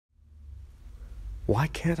Why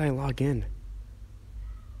can't I log in?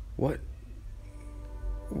 What's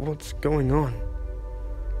going on?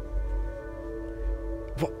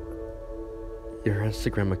 What? Your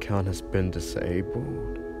Instagram account has been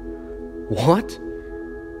disabled. What?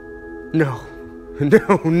 No.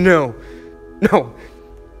 No.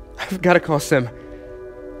 I've got to call Sim.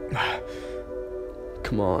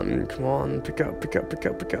 Come on. Pick up.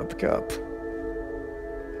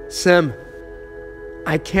 Sim,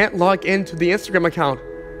 I can't log into the Instagram account.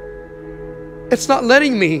 It's not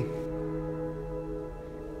letting me.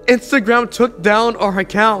 Instagram took down our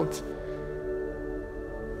account.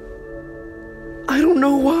 I don't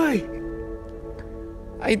know why.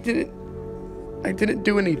 I didn't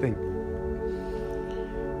do anything.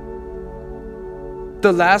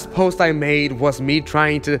 The last post I made was me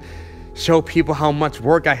trying to show people how much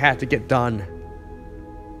work I had to get done.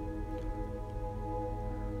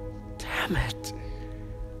 Damn it.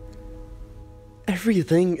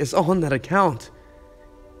 Everything is on that account.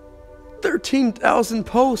 13,000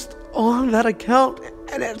 posts on that account,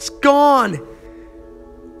 and it's gone.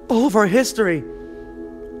 All of our history.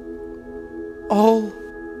 All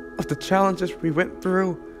of the challenges we went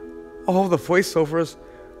through. All of the voiceovers.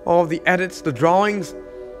 All of the edits, the drawings.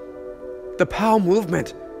 The POW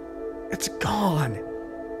movement. It's gone.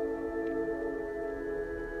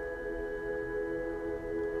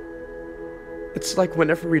 It's like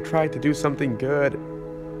whenever we try to do something good,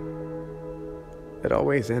 it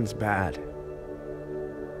always ends bad.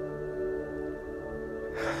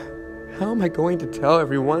 How am I going to tell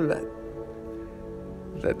everyone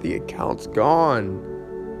that the account's gone?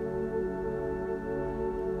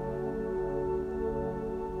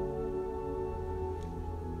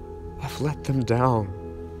 I've let them down.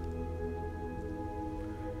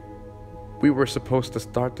 We were supposed to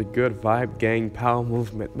start the Good Vibe Gang POW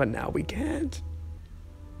movement, but now we can't.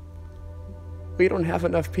 We don't have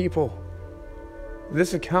enough people.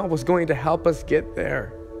 This account was going to help us get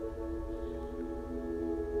there.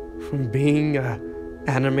 From being an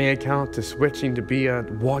anime account to switching to be a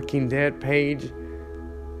Walking Dead page,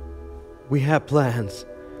 we had plans.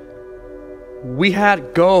 We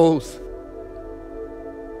had goals.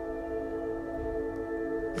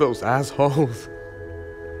 Those assholes.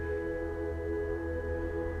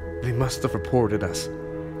 They must have reported us.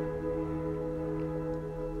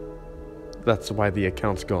 That's why the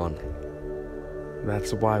account's gone.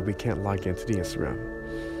 That's why we can't log into the Instagram.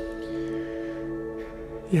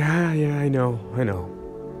 Yeah, I know.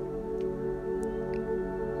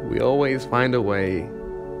 We always find a way.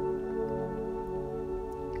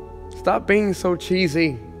 Stop being so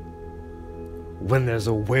cheesy. When there's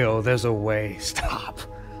a will, there's a way. Stop.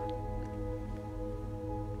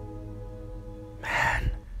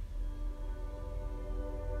 Man.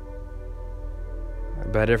 I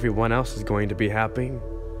bet everyone else is going to be happy.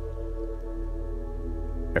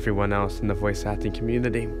 Everyone else in the voice acting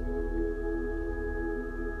community.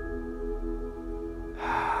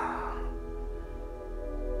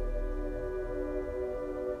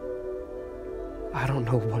 I don't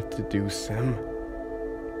know what to do, Sim.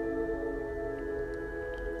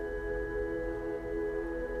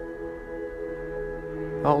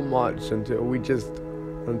 How much until we just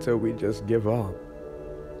give up?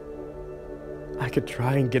 I could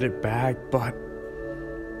try and get it back, but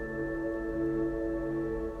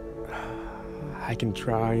I can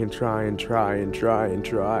try and try.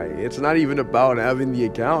 It's not even about having the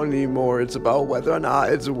account anymore. It's about whether or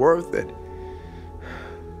not it's worth it.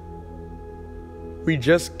 We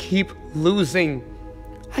just keep losing.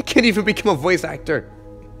 I can't even become a voice actor.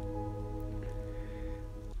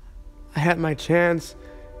 I had my chance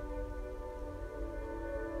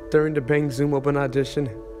during the Bang Zoom Open audition,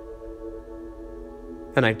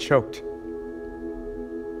 and I choked.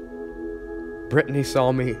 Brittany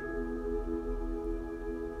saw me.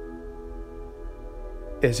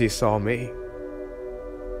 Izzy saw me.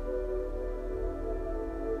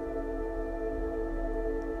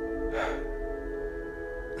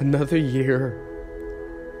 Another year,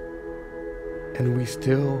 and we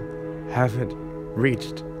still haven't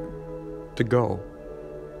reached the goal.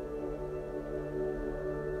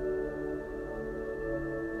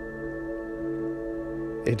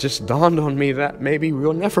 It just dawned on me that maybe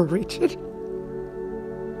we'll never reach it.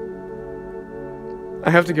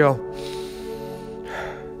 I have to go.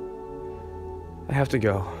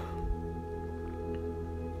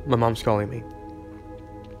 My mom's calling me.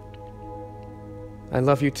 I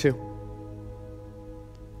love you too.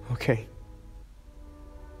 Okay.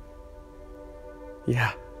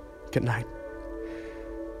 Yeah. Good night.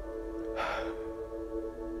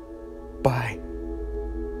 Bye.